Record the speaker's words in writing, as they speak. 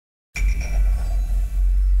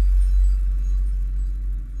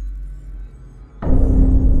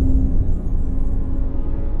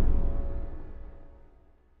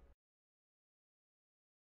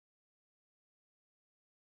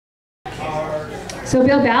So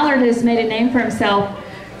Bill Ballard has made a name for himself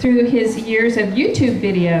through his years of YouTube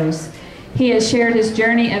videos. He has shared his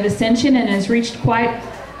journey of ascension and has reached quite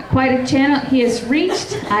a channel. He has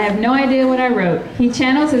reached, I have no idea what I wrote. He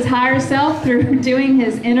channels his higher self through doing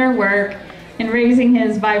his inner work and raising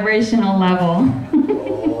his vibrational level.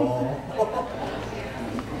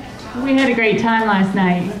 We had a great time last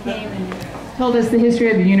night. He came and told us the history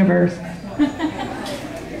of the universe.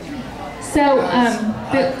 So,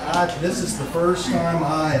 this is the first time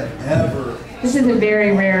I have ever... This is a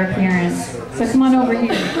very rare appearance. So come on over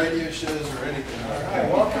here. Radio shows or anything.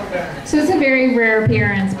 Welcome back. So it's a very rare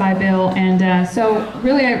appearance by Bill, and so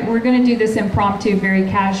really we're going to do this impromptu, very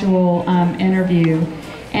casual interview.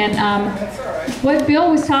 And what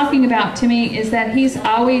Bill was talking about to me is that he's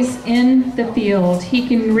always in the field. He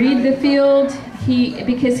can read the field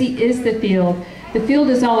because he is the field. The field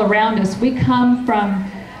is all around us. We come from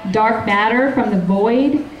dark matter, from the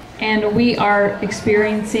void, and we are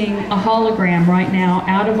experiencing a hologram right now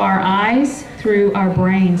out of our eyes through our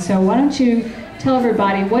brain. So why don't you tell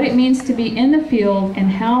everybody what it means to be in the field and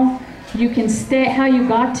how you can stay, how you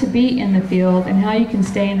got to be in the field and how you can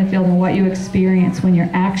stay in the field and what you experience when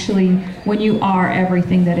when you are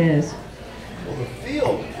everything that is. Well, the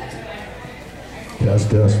field.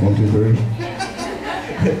 Test, 1, 2, 3.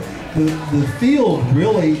 The field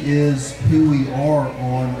really is who we are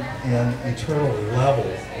on an eternal level,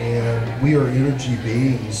 and we are energy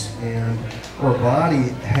beings, and our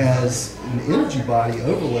body has an energy body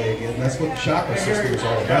overlaying it, and that's what the chakra system is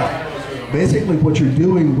all about. Basically what you're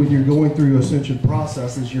doing when you're going through ascension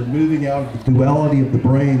process is you're moving out of the duality of the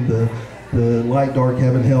brain, the light, dark,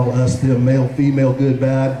 heaven, hell, us, them, male, female, good,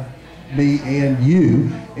 bad, me and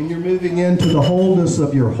you, and you're moving into the wholeness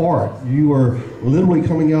of your heart. You are literally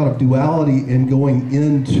coming out of duality and going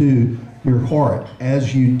into your heart.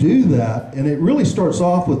 As you do that, and it really starts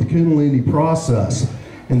off with the Kundalini process,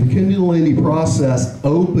 and the Kundalini process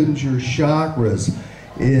opens your chakras.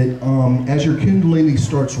 As your Kundalini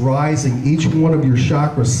starts rising, each one of your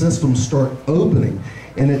chakra systems start opening,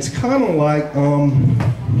 and it's kind of like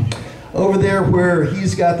over there where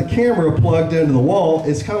he's got the camera plugged into the wall,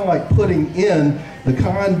 it's kind of like putting in the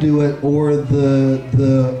conduit or the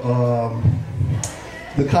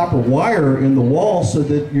copper wire in the wall so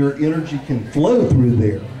that your energy can flow through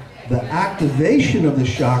there. The activation of the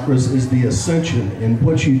chakras is the ascension, and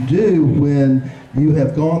what you do when you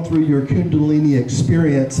have gone through your Kundalini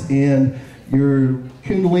experience and your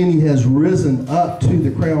Kundalini has risen up to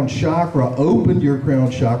the crown chakra, opened your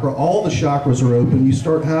crown chakra, all the chakras are open, you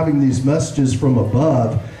start having these messages from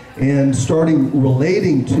above and starting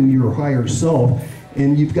relating to your higher self,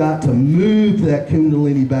 and you've got to move that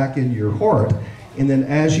Kundalini back into your heart. And then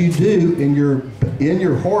as you do, in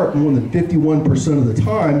your heart more than 51% of the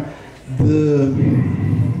time,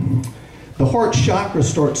 the heart chakra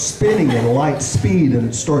starts spinning at a light speed, and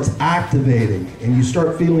it starts activating, and you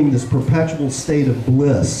start feeling this perpetual state of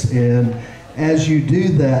bliss. And as you do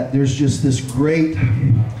that, there's just this great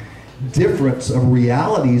difference of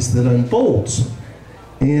realities that unfolds.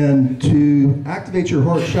 And to activate your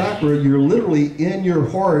heart chakra, you're literally in your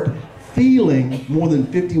heart feeling more than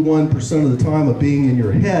 51% of the time of being in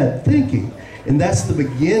your head thinking. And that's the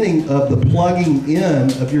beginning of the plugging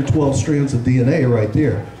in of your 12 strands of DNA right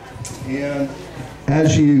there. And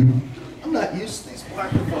as you... I'm not used to these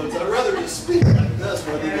microphones. I'd rather just speak like this.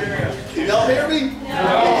 Can y'all hear me?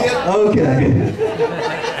 No. Okay.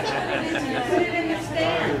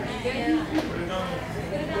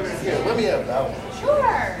 Yeah, let me have that one.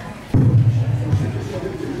 Sure.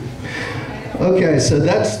 Okay, so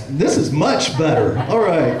this is much better. All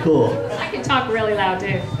right, cool. I can talk really loud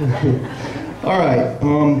too. All right,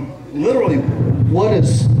 literally what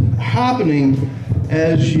is happening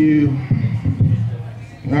as you,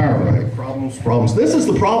 all right, problems. This is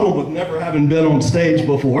the problem with never having been on stage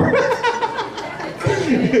before.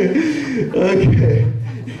 Okay,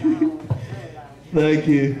 thank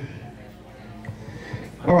you.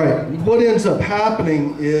 All right, what ends up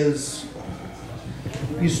happening is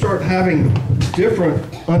you start having different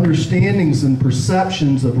understandings and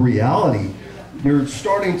perceptions of reality. You're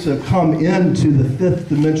starting to come into the fifth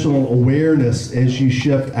dimensional awareness as you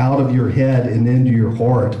shift out of your head and into your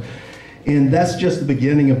heart. And that's just the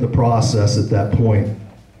beginning of the process at that point.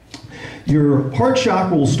 Your heart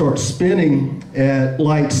chakra will start spinning at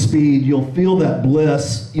light speed. You'll feel that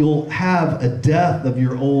bliss. You'll have a death of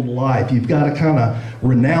your old life. You've got to kind of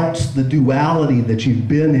renounce the duality that you've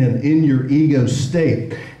been in your ego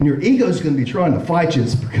state. And your ego's going to be trying to fight you.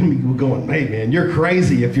 It's going to be going, hey man, you're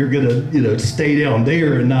crazy if you're going to stay down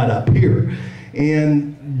there and not up here.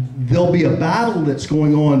 And there'll be a battle that's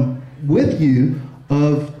going on with you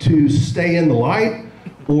of to stay in the light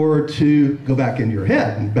or to go back into your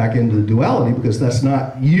head and back into the duality, because that's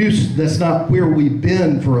not where we've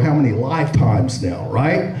been for how many lifetimes now,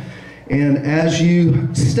 right? And as you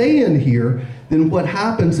stay in here, then what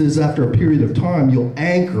happens is after a period of time, you'll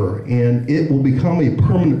anchor and it will become a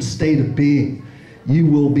permanent state of being. You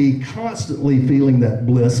will be constantly feeling that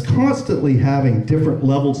bliss, constantly having different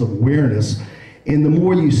levels of awareness. And the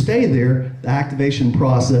more you stay there, the activation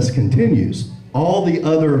process continues. All the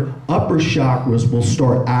other upper chakras will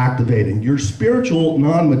start activating. Your spiritual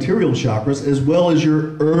non-material chakras as well as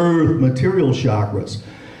your earth material chakras.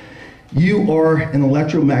 You are an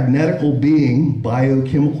electromagnetical being,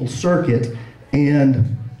 biochemical circuit,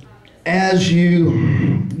 and as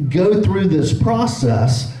you go through this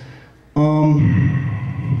process,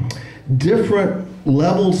 different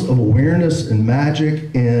levels of awareness and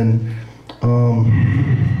magic and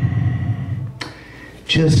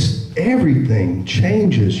just everything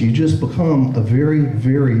changes. You just become a very,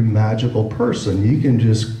 very magical person. You can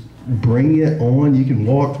just bring it on. You can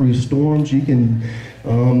walk through storms. You can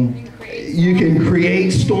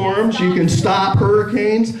create storms. You can stop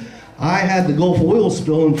hurricanes. I had the Gulf oil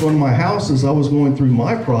spill in front of my house as I was going through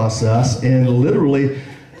my process, and literally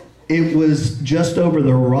it was just over the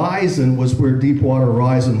horizon was where Deepwater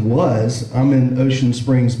Horizon was. I'm in Ocean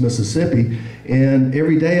Springs, Mississippi, and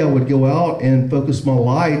every day I would go out and focus my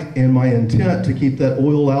light and my intent to keep that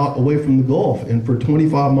oil out away from the Gulf. And for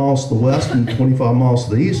 25 miles to the west and 25 miles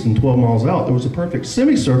to the east and 12 miles out, there was a perfect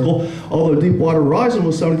semicircle, although Deepwater Horizon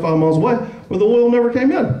was 75 miles away, where the oil never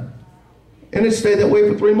came in. And it stayed that way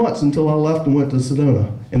for 3 months until I left and went to Sedona,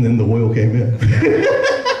 and then the oil came in.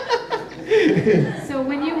 So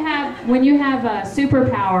when you have a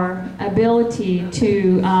superpower ability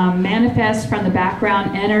to manifest from the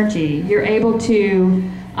background energy, you're able to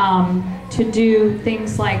do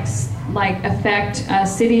things like affect a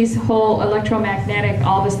city's whole electromagnetic,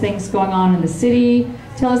 all these things going on in the city.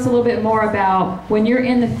 Tell us a little bit more about when you're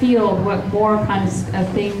in the field, what more kinds of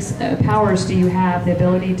things, powers do you have the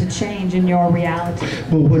ability to change in your reality?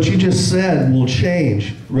 Well, what you just said will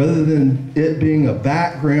change. Rather than it being a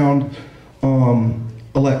background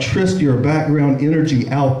electricity or background energy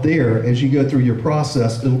out there, as you go through your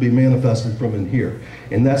process, it'll be manifested from in here.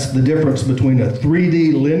 And that's the difference between a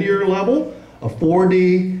 3D linear level, a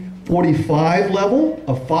 4D 45 level,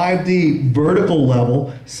 a 5D vertical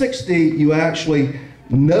level. 6D, you actually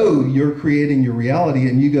know you're creating your reality,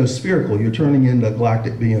 and you go spherical. You're turning into a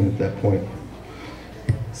galactic being at that point.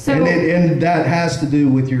 So, and that has to do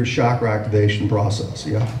with your chakra activation process,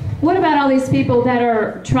 yeah. What about all these people that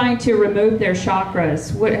are trying to remove their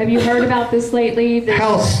chakras? Have you heard about this lately?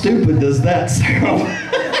 How stupid does that sound?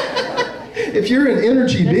 If you're an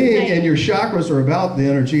energy being and your chakras are about the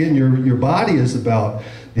energy and your body is about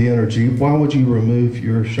the energy, why would you remove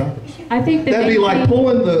your chakras? I think that'd be like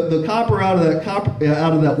pulling the copper out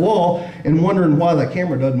of that wall and wondering why that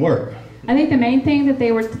camera doesn't work. I think the main thing that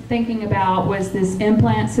they were thinking about was this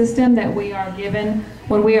implant system that we are given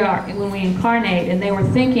when we incarnate, and they were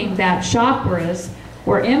thinking that chakras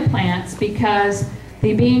were implants because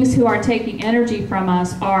the beings who are taking energy from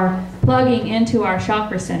us are plugging into our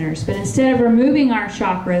chakra centers. But instead of removing our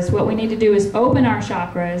chakras, what we need to do is open our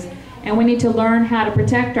chakras, and we need to learn how to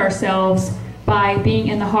protect ourselves by being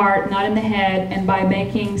in the heart, not in the head, and by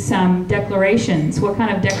making some declarations. What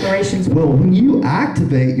kind of declarations? Well, when you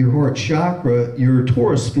activate your heart chakra, your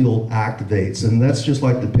torus field activates, and that's just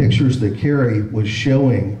like the pictures that Carrie was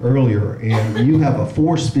showing earlier, and you have a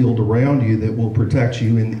force field around you that will protect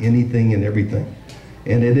you in anything and everything.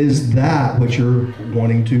 And it is that what you're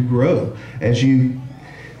wanting to grow.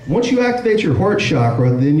 Once you activate your heart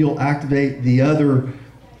chakra, then you'll activate the other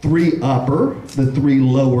 3 upper, the 3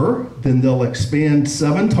 lower, then they'll expand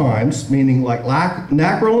 7 times, meaning like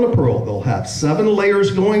mackerel and a pearl. They'll have 7 layers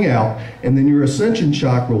going out, and then your ascension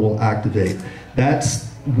chakra will activate. That's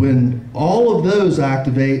when all of those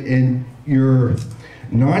activate and your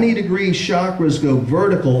 90-degree chakras go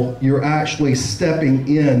vertical, you're actually stepping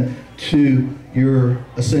in to your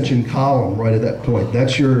ascension column right at that point.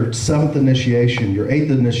 That's your 7th initiation. Your 8th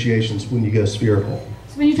initiation is when you go spherical.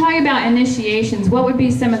 So when you talk about initiations, what would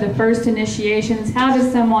be some of the first initiations? How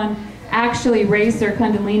does someone actually raise their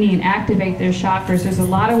kundalini and activate their chakras? There's a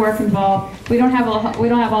lot of work involved. We don't have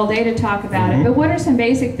all day to talk about it, but what are some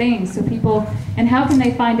basic things so people, and how can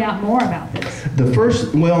they find out more about this? A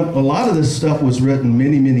lot of this stuff was written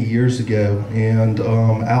many, many years ago, and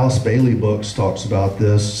Alice Bailey books talks about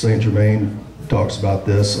this. Saint Germain talks about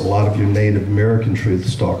this. A lot of your Native American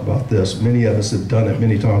truths talk about this. Many of us have done it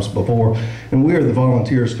many times before, and we are the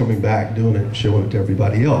volunteers coming back, doing it, and showing it to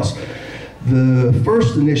everybody else. The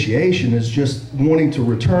first initiation is just wanting to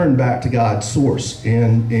return back to God's source,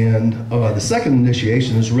 and the second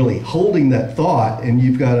initiation is really holding that thought, and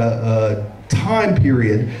you've got a time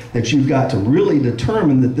period that you've got to really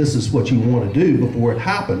determine that this is what you want to do before it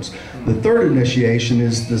happens. The third initiation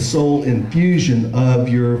is the soul infusion of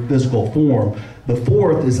your physical form. The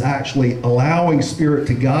fourth is actually allowing Spirit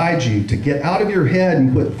to guide you to get out of your head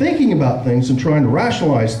and quit thinking about things and trying to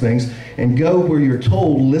rationalize things and go where you're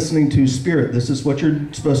told, listening to Spirit. This is what you're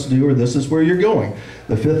supposed to do, or this is where you're going.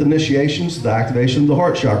 The fifth initiation is the activation of the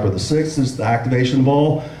heart chakra. The sixth is the activation of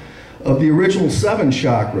all of the original 7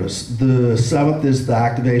 chakras. The seventh is the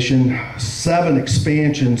activation, 7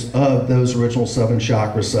 expansions of those original 7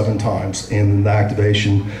 chakras 7 times, and the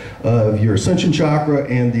activation of your ascension chakra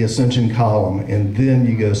and the ascension column, and then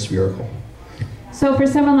you go spherical. So for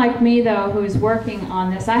someone like me, though, who's working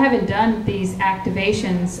on this, I haven't done these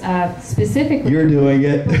activations specifically. You're doing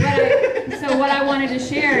it. So what I wanted to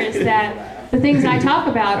share is that the things I talk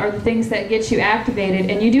about are the things that get you activated,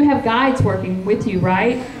 and you do have guides working with you,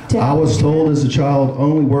 right? I was told as a child,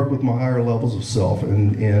 only work with my higher levels of self,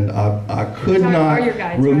 and I could not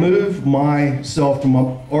remove myself from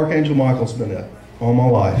my, Archangel Michael's been it all my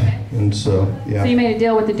life, and so, yeah. So you made a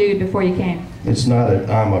deal with the dude before you came? It's not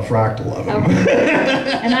I'm a fractal of him.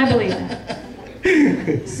 Okay. And I believe that.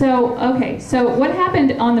 So, okay, so what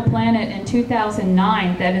happened on the planet in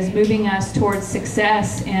 2009 that is moving us towards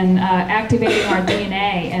success in activating our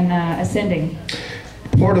DNA and ascending?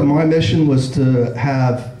 Part of my mission was to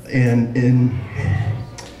have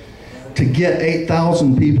to get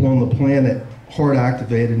 8,000 people on the planet heart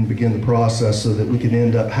activated and begin the process so that we could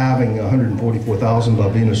end up having 144,000 by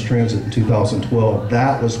Venus transit in 2012.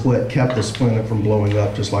 That was what kept this planet from blowing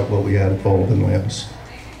up, just like what we had at Fall of Atlantis.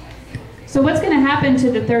 So what's going to happen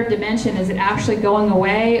to the third dimension? Is it actually going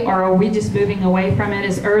away, or are we just moving away from it?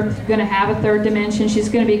 Is Earth going to have a third dimension? She's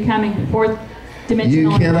going to be coming fourth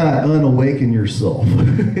dimensional. You cannot unawaken yourself. I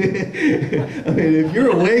mean, if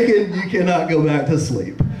you're awakened, you cannot go back to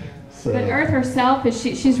sleep. So. But Earth herself,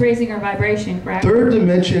 she's raising her vibration, correct? Third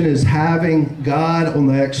dimension is having God on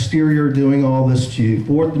the exterior doing all this to you.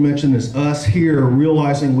 Fourth dimension is us here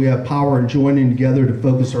realizing we have power and joining together to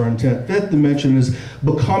focus our intent. Fifth dimension is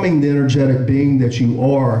becoming the energetic being that you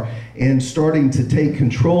are and starting to take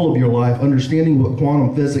control of your life, understanding what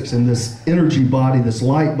quantum physics and this energy body, this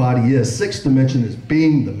light body is. Sixth dimension is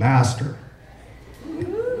being the master.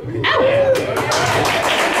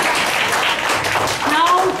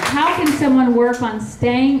 How can someone work on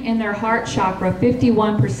staying in their heart chakra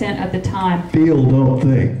 51% of the time? Feel, don't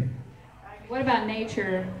think. What about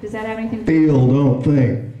nature? Does that have anything to do? Feel, don't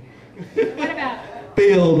think. What about?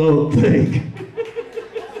 Feel, don't think.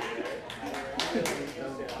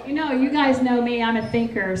 You know, you guys know me, I'm a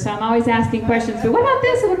thinker, so I'm always asking questions, but what about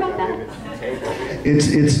this and what about that?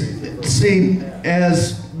 See,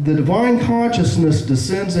 as the divine consciousness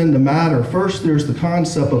descends into matter, first there's the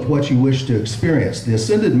concept of what you wish to experience. The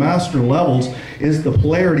ascended master levels is the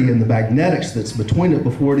polarity and the magnetics that's between it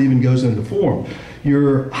before it even goes into form.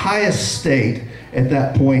 Your highest state at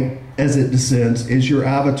that point as it descends is your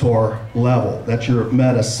avatar level. That's your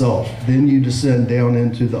meta self. Then you descend down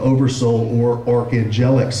into the oversoul or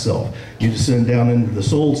archangelic self. You descend down into the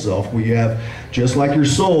soul self, where you have, just like your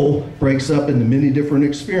soul breaks up into many different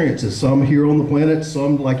experiences, some here on the planet,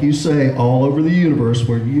 some, like you say, all over the universe,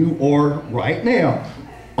 where you are right now,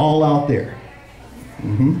 all out there.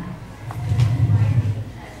 Mm-hmm.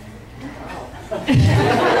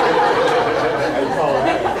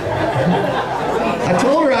 I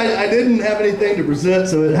told her I didn't have anything to present,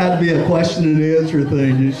 so it had to be a question and answer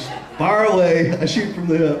thing. Just fire away. I shoot from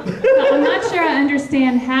the hip. I'm not sure I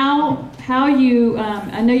understand how you,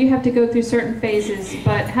 I know you have to go through certain phases,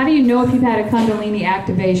 but how do you know if you've had a Kundalini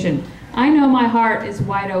activation? I know my heart is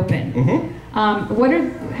wide open.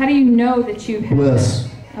 Mm-hmm. How do you know that you've had Bliss.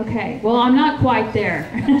 Okay, well, I'm not quite there.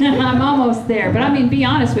 I'm almost there, but I mean, be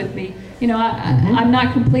honest with me. You know, I'm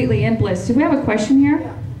not completely in bliss. Do we have a question here?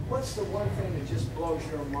 What's the one thing that just blows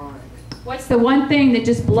your mind? What's the one thing that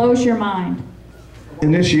just blows your mind?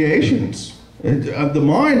 Initiations. The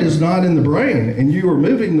mind is not in the brain, and you are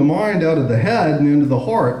moving the mind out of the head and into the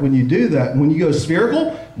heart when you do that. When you go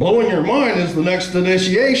spherical, blowing your mind is the next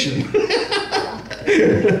initiation.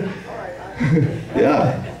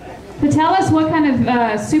 Yeah. But tell us what kind of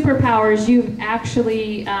superpowers you've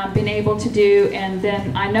actually been able to do, and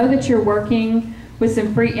then I know that you're working with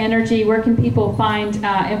some free energy. Where can people find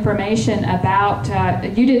information about,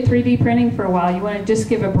 you did 3D printing for a while. You want to just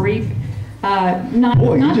give a brief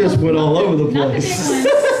Boy, you just went all over the place.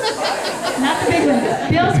 Not the big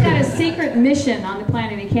one. Bill's got a secret mission on the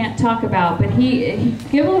planet he can't talk about, but he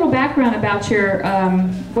give a little background about your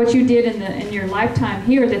what you did in your lifetime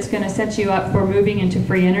here that's going to set you up for moving into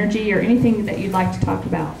free energy, or anything that you'd like to talk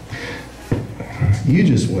about. You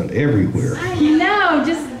just went everywhere. No,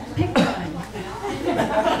 just pick one.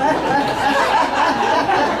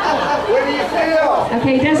 What do you feel?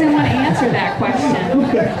 Okay, he doesn't want to answer that question.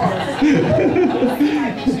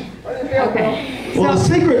 Okay. Well, the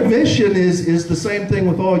secret mission is the same thing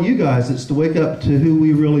with all you guys. It's to wake up to who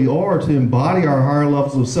we really are, to embody our higher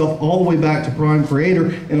levels of self all the way back to Prime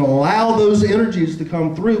Creator, and allow those energies to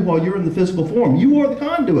come through while you're in the physical form. You are the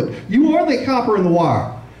conduit. You are the copper in the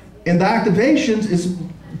wire. And the activations is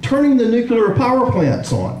turning the nuclear power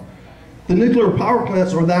plants on. The nuclear power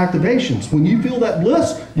plants are the activations. When you feel that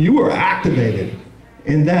bliss, you are activated.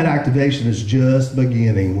 And that activation is just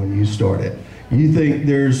beginning when you start it. You think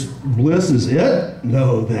there's bliss is it?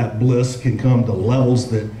 No, that bliss can come to levels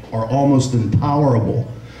that are almost intolerable.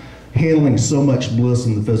 Handling so much bliss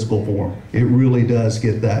in the physical form. It really does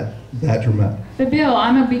get that dramatic. But Bill,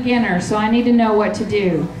 I'm a beginner, so I need to know what to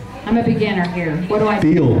do. I'm a beginner here. What do I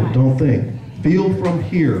do? Feel, don't think. Feel from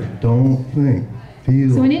here, don't think.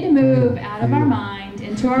 Feel. So we need to move out of our mind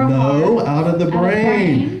into our heart. No, out of the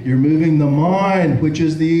brain. You're moving the mind, which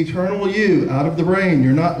is the eternal you, out of the brain.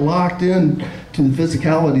 You're not locked in to the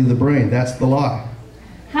physicality of the brain. That's the lie.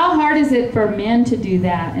 How hard is it for men to do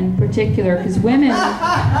that in particular? Because women...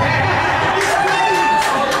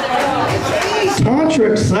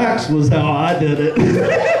 Tantric sex was how I did it.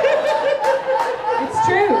 It's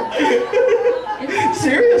true.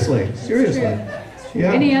 Seriously.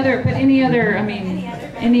 Yeah. Any other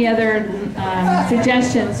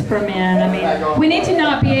suggestions for men? I mean, we need to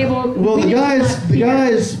not be able... Well, the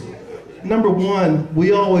guys, number one,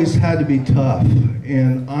 we always had to be tough.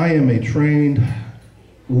 And I am a trained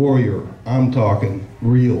warrior. I'm talking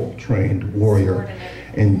real trained warrior.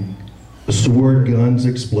 And sword, guns,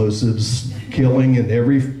 explosives, killing in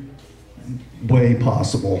every way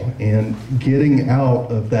possible, and getting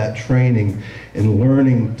out of that training and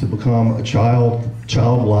learning to become a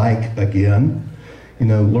childlike again,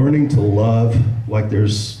 learning to love like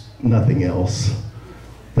there's nothing else.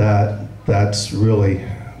 That's really,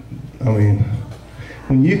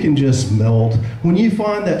 when you can just melt, when you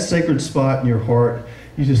find that sacred spot in your heart,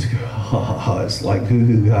 you just go, oh, it's like goo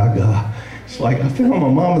goo gaga. It's like I found my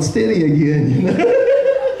mama's titty again,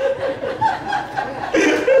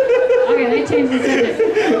 Okay, they changed the subject.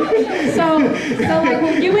 So like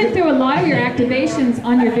when you went through a lot of your activations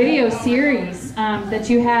on your video series that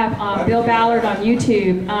you have Bill Ballard on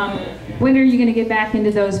YouTube, when are you going to get back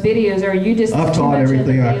into those videos, or are you just I've taught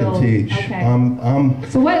everything I can teach. Okay.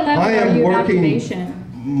 So what level are you of activation?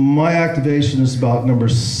 My activation is about number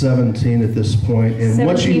 17 at this point, and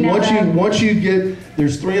once you get,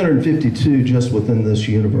 there's 352 just within this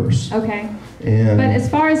universe. Okay. And but as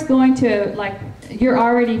far as going to, like, you're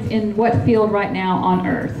already in what field right now on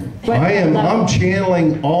Earth? I'm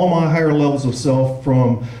channeling all my higher levels of self,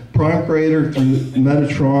 from Prime Creator through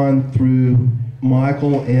Metatron through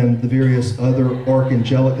Michael and the various other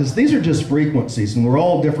archangelic, because these are just frequencies, and we're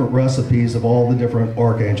all different recipes of all the different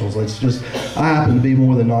archangels. It's just, I happen to be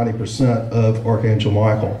more than 90% of Archangel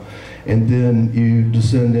Michael. And then you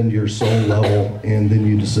descend into your soul level, and then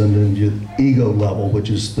you descend into your ego level, which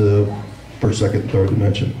is the first, second, third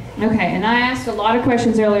dimension. Okay, and I asked a lot of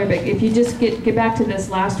questions earlier, but if you just get back to this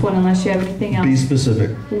last one, unless you have anything else. Be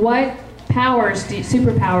specific. What powers,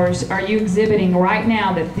 superpowers, are you exhibiting right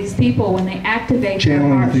now that these people, when they activate their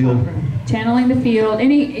heart chakra? Channeling the field.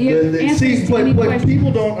 What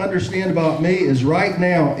people don't understand about me is right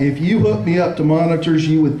now, if you hook me up to monitors,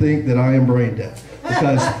 you would think that I am brain dead.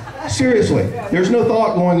 Because seriously, there's no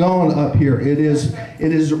thought going on up here. It is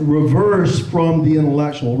reversed from the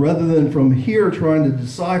intellectual, rather than from here trying to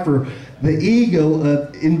decipher the ego.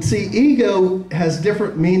 Ego has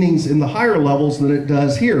different meanings in the higher levels than it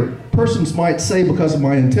does here. Persons might say, because of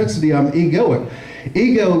my intensity, I'm egoic.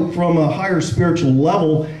 Ego from a higher spiritual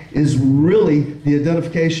level is really the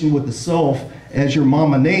identification with the self as your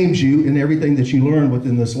mama names you and everything that you learned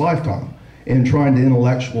within this lifetime, and trying to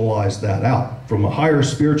intellectualize that out. From a higher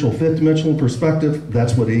spiritual fifth dimensional perspective,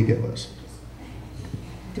 that's what ego is.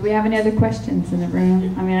 Do we have any other questions in the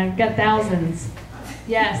room? I mean, I've got thousands.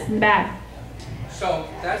 Yes, in the back. So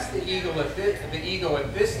that's the ego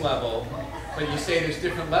at this level, but you say there's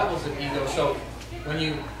different levels of ego. So when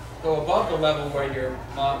you go above the level where your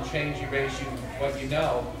mom changed you, raised you, what you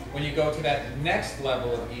know, when you go to that next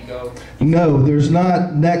level of ego... No, there's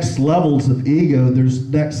not next levels of ego, there's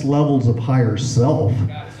next levels of higher self.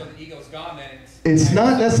 So the ego's gone, then It's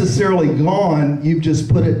not necessarily gone, you've just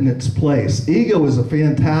put it in its place. Ego is a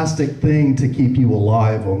fantastic thing to keep you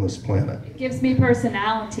alive on this planet. It gives me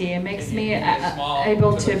personality. It makes me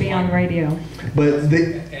able to be on radio. But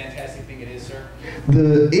fantastic thing it is, sir.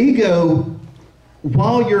 the ego,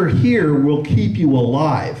 while you're here, will keep you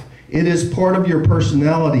alive. It is part of your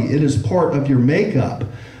personality. It is part of your makeup.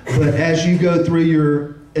 But as you go through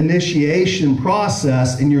your initiation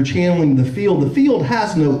process and you're channeling the field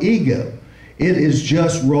has no ego. It is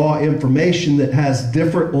just raw information that has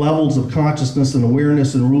different levels of consciousness and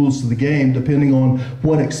awareness and rules to the game depending on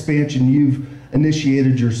what expansion you've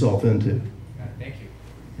initiated yourself into. Thank you.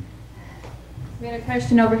 We had a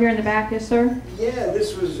question over here in the back, yes, sir? Yeah,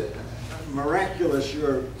 this was miraculous,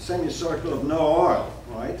 your semicircle of no oil,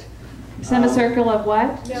 right? Semicircle of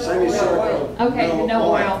what? Semicircle. Okay,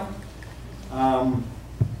 no oil.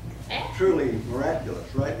 Truly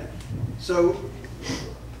miraculous, right? So,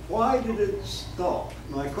 why did it stop?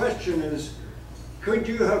 My question is, could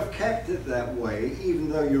you have kept it that way, even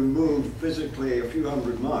though you moved physically a few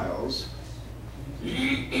hundred miles?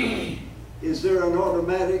 Is there an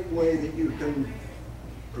automatic way that you can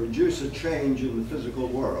produce a change in the physical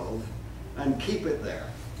world and keep it there?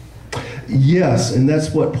 Yes, and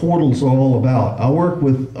that's what portals are all about.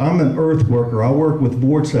 I'm an earth worker. I work with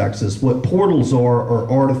vortexes. What portals are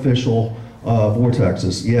artificial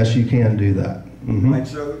vortexes. Yes, you can do that. Mm-hmm. Right,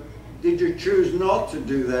 so did you choose not to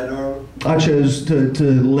do that, or? I chose to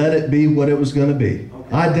let it be what it was going to be.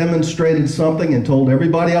 Okay. I demonstrated something and told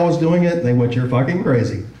everybody I was doing it, and they went, "You're fucking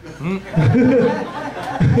crazy."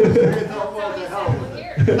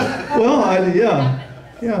 Well, yeah.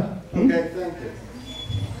 Okay, thank you.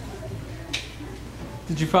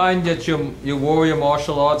 Did you find that your warrior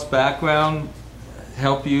martial arts background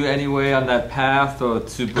help you anyway on that path, or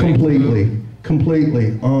to bring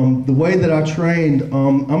Completely. The way that I trained,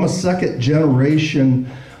 I'm a second generation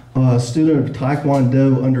student of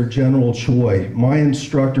Taekwondo under General Choi. My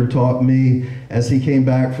instructor taught me, as he came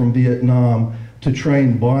back from Vietnam, to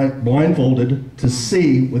train blindfolded, to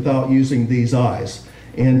see without using these eyes,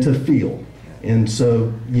 and to feel. And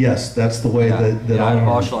so, yes, that's the way that I have a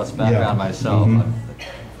martial arts background myself.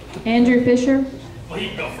 Mm-hmm. Andrew Fisher? Well, he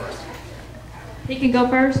can go first. He can go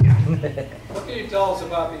first? What can you tell us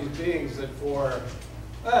about these beings that for,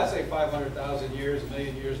 say 500,000 years, a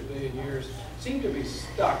million years, a billion years, seem to be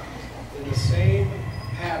stuck in the same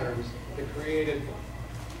patterns that created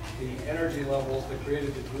the energy levels, that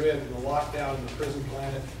created the grid and the lockdown and the prison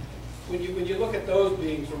planet? When you look at those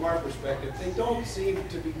beings from our perspective, they don't seem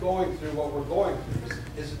to be going through what we're going through.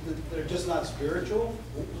 Is it that they're just not spiritual?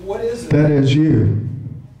 What is it? That is you.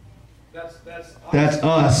 That's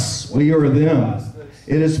us. We are them.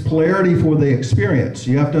 It is polarity for the experience.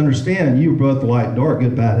 You have to understand, you're both light and dark,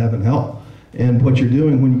 good, bad, heaven, hell. And what you're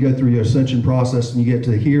doing when you go through your ascension process and you get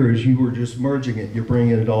to here is you are just merging it. You're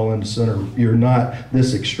bringing it all into center. You're not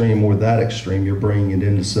this extreme or that extreme. You're bringing it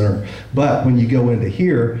into center. But when you go into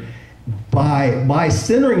here, by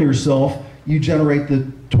centering yourself, you generate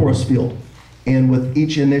the torus field. And with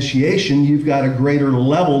each initiation, you've got a greater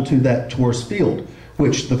level to that torus field,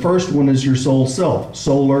 which the first one is your soul self,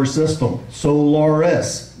 solar system,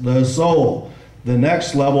 solaris, the soul. The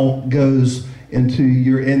next level goes into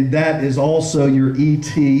and that is also your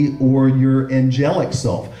ET or your angelic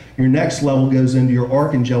self. Your next level goes into your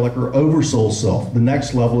archangelic or oversoul self. The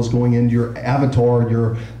next level is going into your avatar,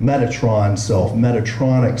 your Metatron self,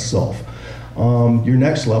 Metatronic self. Your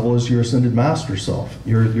next level is your ascended master self.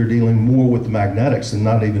 You're dealing more with the magnetics and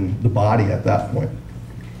not even the body at that point.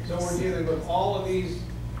 So we're dealing with all of these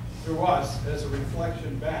through us as a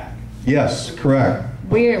reflection back. Yes, correct.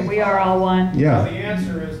 We are all one. Yeah. So the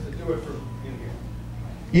answer is to do it from in here.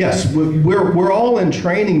 Yes, we're all in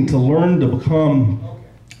training to learn to become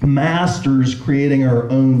masters creating our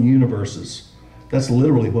own universes. That's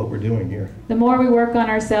literally what we're doing here. The more we work on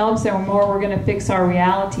ourselves, the more we're going to fix our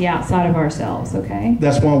reality outside of ourselves, okay?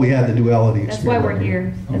 That's why we had the duality That's why we're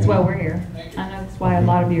here. That's why we're here. I know that's why a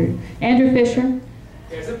lot of you. Andrew Fisher?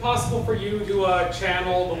 Is it possible for you to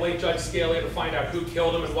channel the late Judge Scalia to find out who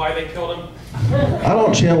killed him and why they killed him? I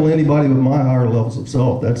don't channel anybody with my higher levels of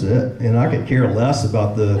self. That's it. And I could care less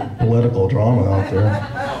about the political drama out there.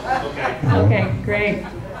 Oh, okay. Okay, great.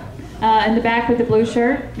 In the back with the blue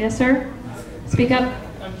shirt. Yes, sir? Speak up.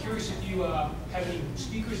 I'm curious if you have any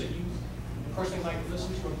speakers that you personally like to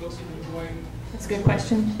listen to or books that you enjoy. That's a good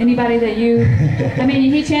question. Anybody that you, I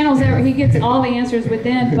mean, he channels, he gets all the answers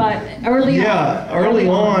within, but early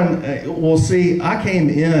on. Well, see, I came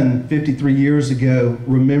in 53 years ago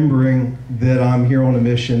remembering that I'm here on a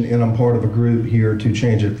mission and I'm part of a group here to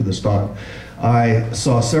change it for this time. I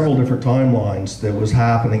saw several different timelines that was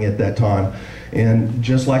happening at that time. And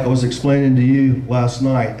just like I was explaining to you last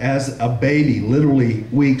night, as a baby, literally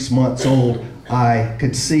weeks, months old, I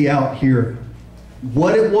could see out here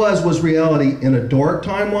what it was reality in a dark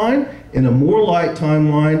timeline, in a more light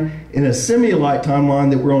timeline, in a semi-light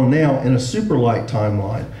timeline that we're on now, in a super light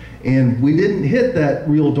timeline. And we didn't hit that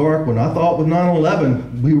real dark one. I thought with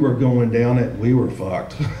 9/11, we were going down it, we were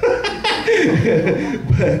fucked.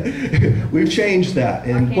 But we've changed that.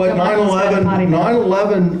 And what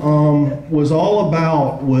 9/11 was all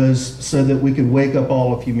about was so that we could wake up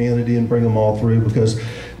all of humanity and bring them all through. Because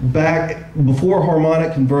back before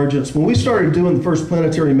harmonic convergence, when we started doing the first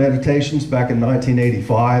planetary meditations back in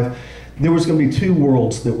 1985, there was going to be two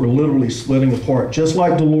worlds that were literally splitting apart, just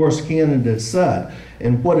like Dolores Cannon had said.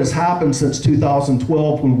 And what has happened since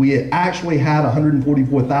 2012, when we actually had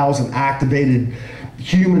 144,000 activated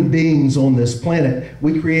human beings on this planet,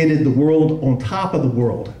 we created the world on top of the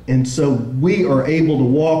world. And so we are able to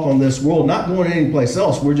walk on this world, not going anyplace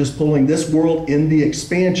else. We're just pulling this world in the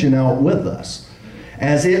expansion out with us.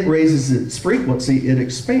 As it raises its frequency, it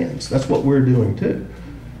expands. That's what we're doing too.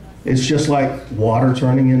 It's just like water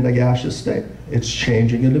turning into gaseous state. It's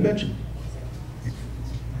changing a dimension.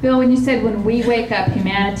 Bill, when you said when we wake up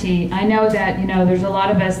humanity, I know that, you know, there's a lot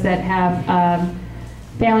of us that have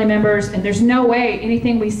family members, and there's no way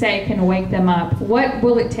anything we say can wake them up. What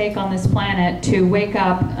will it take on this planet to wake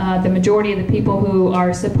up the majority of the people who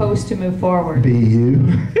are supposed to move forward? Be you.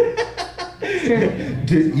 True.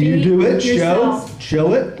 Do it, yourself.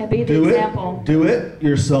 show it, And be the do example. Do it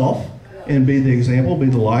yourself, and be the example, be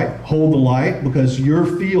the light, hold the light, because your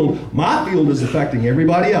field, my field is affecting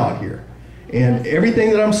everybody out here. And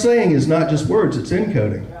everything that I'm saying is not just words, it's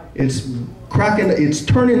encoding. It's cracking, it's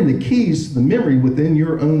turning the keys to the memory within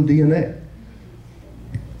your own DNA.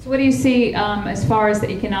 So what do you see as far as the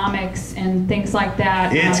economics and things like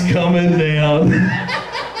that? It's coming down.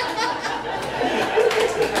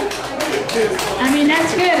 I mean,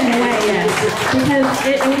 that's good in a way, yes, because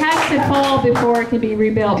it has to fall before it can be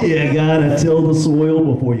rebuilt. You gotta till the soil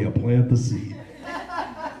before you plant the seed.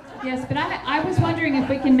 Yes, but I was wondering if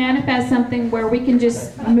we can manifest something where we can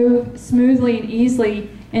just move smoothly and easily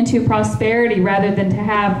into prosperity rather than to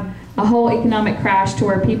have a whole economic crash to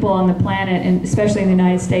where people on the planet, and especially in the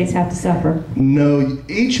United States, have to suffer. No,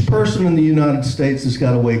 each person in the United States has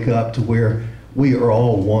got to wake up to where we are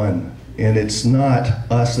all one. And it's not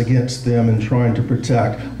us against them and trying to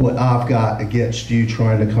protect what I've got against you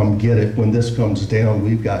trying to come get it. When this comes down,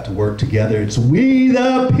 we've got to work together. It's we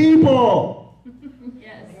the people.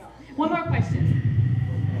 Yes. One more question.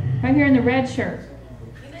 Right here in the red shirt.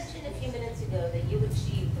 You mentioned a few minutes ago that you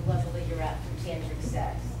achieved the level that you're at from tantric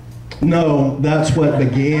sex. No, that's what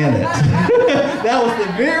began it. That was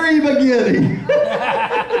the very beginning.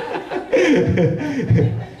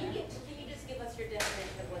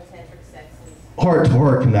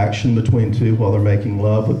 Heart-to-heart connection between two while they're making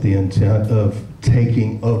love with the intent of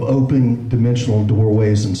opening dimensional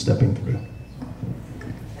doorways and stepping through.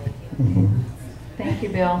 Mm-hmm. Thank you,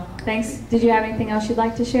 Bill. Thanks. Did you have anything else you'd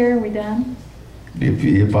like to share? Are we done?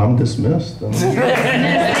 If I'm dismissed, then...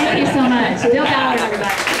 Yes, thank you so much. Bill